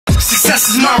Success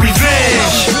is my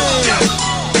revenge.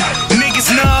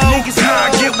 Niggas know how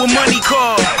I get what money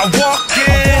call. I walk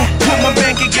in, put my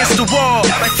bank against the wall.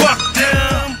 Like fuck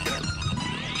them.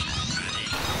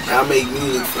 I make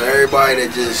music for everybody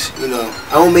that just, you know,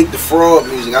 I don't make the fraud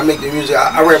music. I make the music,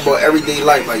 I rap about everyday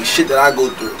life, like shit that I go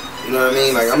through. You know what I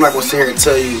mean? Like, I'm not gonna sit here and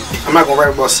tell you, I'm not gonna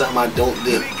rap about something I don't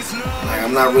do. Like,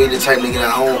 I'm not really the type of nigga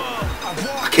that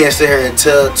I can't sit here and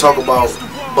talk about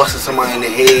busting somebody in the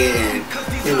head and,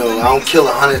 you know, I don't kill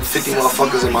 150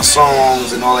 motherfuckers in my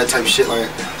songs and all that type of shit. Like,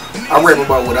 I rap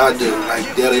about what I do, like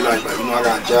daily life. Like, you know, I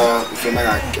got a job, you feel me?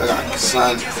 I got a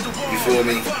son, you feel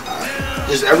me?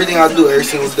 Just everything I do every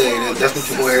single day, that's what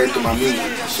you gonna hear through my music,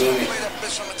 you feel me?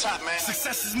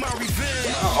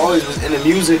 I always was into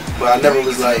music, but I never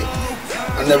was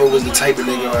the type of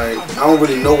nigga, like, I don't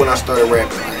really know when I started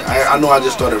rapping. Like, I know I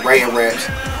just started writing raps,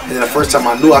 and then the first time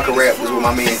I knew I could rap was with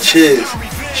my man Chiz.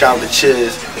 Shout out to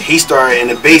Chiz. He started in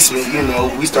the basement, you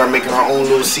know, we started making our own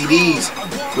little CDs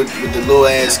with the little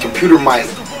ass computer mic,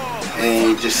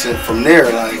 and just from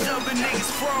there, like,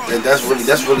 that's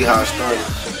really how it started.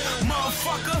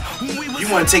 You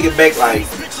want to take it back, like,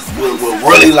 what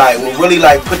really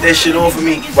put that shit on for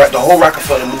me, right? The whole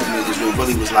Rockefeller movement is what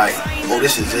really was like, oh,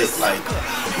 this is it, like,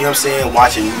 you know what I'm saying?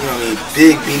 Watching, you know what I mean?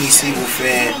 Big Beanie Siegel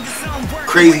fan,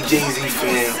 crazy Jay-Z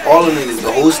fan, all of niggas,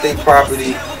 the whole state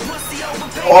property,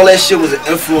 all that shit was an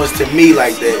influence to me,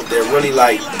 like that really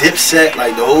like Dipset,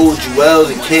 like the whole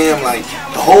Jewels and Cam, like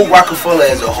the whole Rockefeller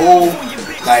as a whole.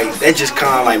 Like, that just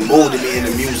kind of like molded me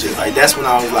into music. Like, that's when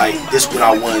I was like, this is what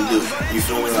I want to do. You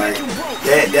feel me? Like,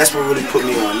 that's what really put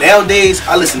me on. Nowadays,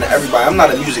 I listen to everybody. I'm not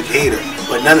a music hater,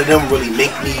 but none of them really make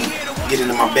me get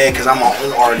into my bag because I'm my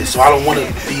own artist. So I don't want to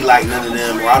be like none of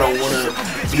them, or I don't want to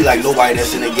be like nobody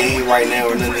that's in the game right now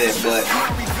or none of that. But,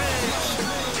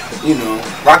 you know,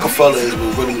 Rockefeller is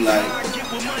what really like,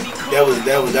 that was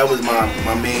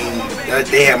my main,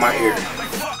 they had my ear.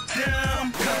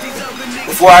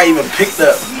 Before I even picked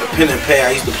up a pen and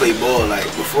pad, I used to play ball. Like,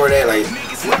 before that, like,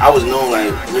 I was known, like,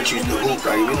 Rich used to hoop.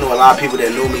 Like, you know, a lot of people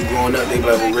that know me growing up, they be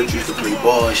like, well, Rich used to play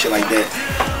ball and shit like that.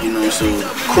 You know, so,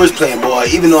 of course, playing ball,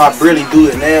 even though I barely do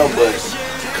it now, but,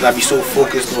 because I be so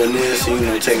focused on this, and, you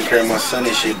know, taking care of my son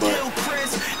and shit, but,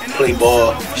 play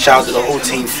ball. Shout out to the whole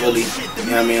team, Philly. You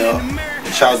know what I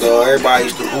mean? Shout out to everybody I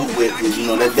used to hoop with, because,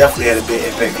 you know, that definitely had a big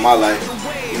impact on my life.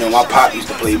 You know, my pop used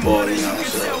to play ball, you know,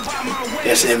 so,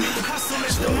 that's in me.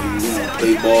 So, you know,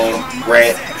 play ball,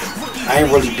 rap. I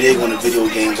ain't really big on the video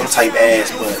games. I'm type ass,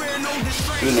 but,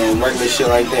 you know, regular shit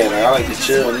like that. Like, I like to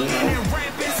chill, you know.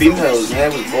 Females,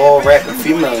 man, with ball, rap, and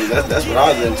females. That's what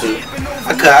I was into.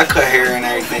 I cut hair and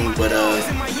everything, but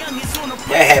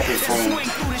that happened from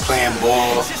playing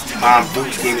ball. Mom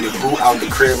Dukes gave me the boot out the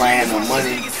crib. I ain't had no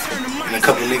money. And a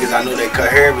couple of niggas I know that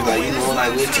cut hair was like, you know,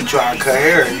 like, we'll teach you how to cut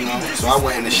hair, you know. So I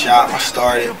went in the shop, I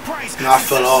started. You know, I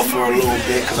fell off for a little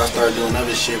bit because I started doing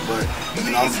other shit, but,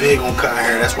 you know, I'm big on cutting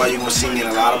hair. That's why you're going to see me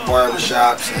in a lot of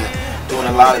barbershops and doing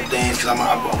a lot of things, because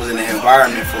I was in the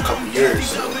environment for a couple of years.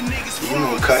 So, you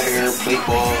know, cut hair, play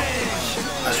ball,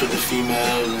 that's with the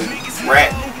females, and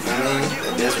rap. You know what I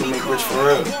mean? That's what make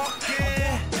Rich4Real.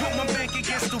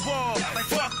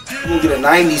 You can get a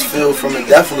 90s feel from it,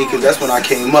 definitely, because that's when I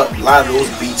came up. A lot of those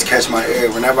beats catch my ear.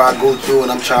 Whenever I go through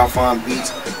and I'm trying to find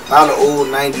beats, a lot of old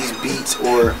 90s beats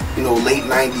or, you know, late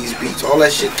 90s beats, all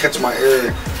that shit catch my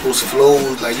ear. Those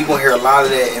flows, like, you're going to hear a lot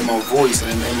of that in my voice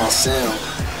and in my sound.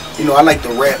 You know, I like to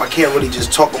rap. I can't really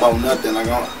just talk about nothing. Like,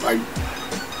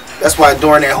 that's why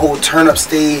during that whole turn-up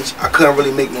stage, I couldn't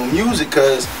really make no music,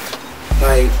 because,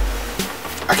 like,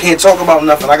 I can't talk about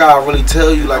nothing. I gotta really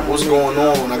tell you, like, what's going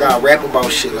on. I gotta rap about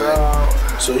shit,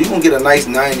 like. So you gonna get a nice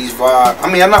 90s vibe.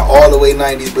 I mean, I'm not all the way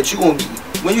 90s, but you gonna,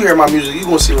 when you hear my music, you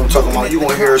gonna see what I'm talking about. You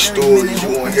gonna hear stories.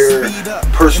 You gonna hear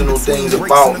personal things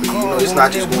about me. You know, it's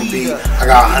not just gonna be, I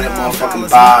got 100 motherfucking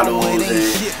bottles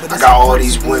and I got all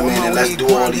these women and let's do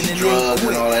all these drugs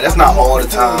and all that. That's not all the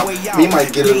time. Me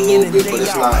might get it a little bit, but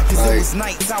it's not,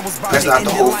 like, that's not the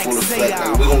whole full effect.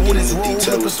 Like, we gonna get into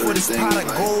detail with certain things. Like,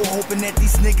 hoping that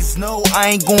these niggas know I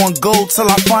ain't going go till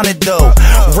I find it though.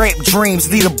 Rap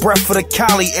dreams need a breath for the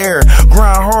Cali air.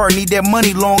 Grind hard, need that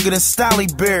money longer than Stolly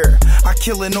Bear. I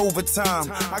kill in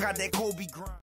overtime. I got that Kobe grind.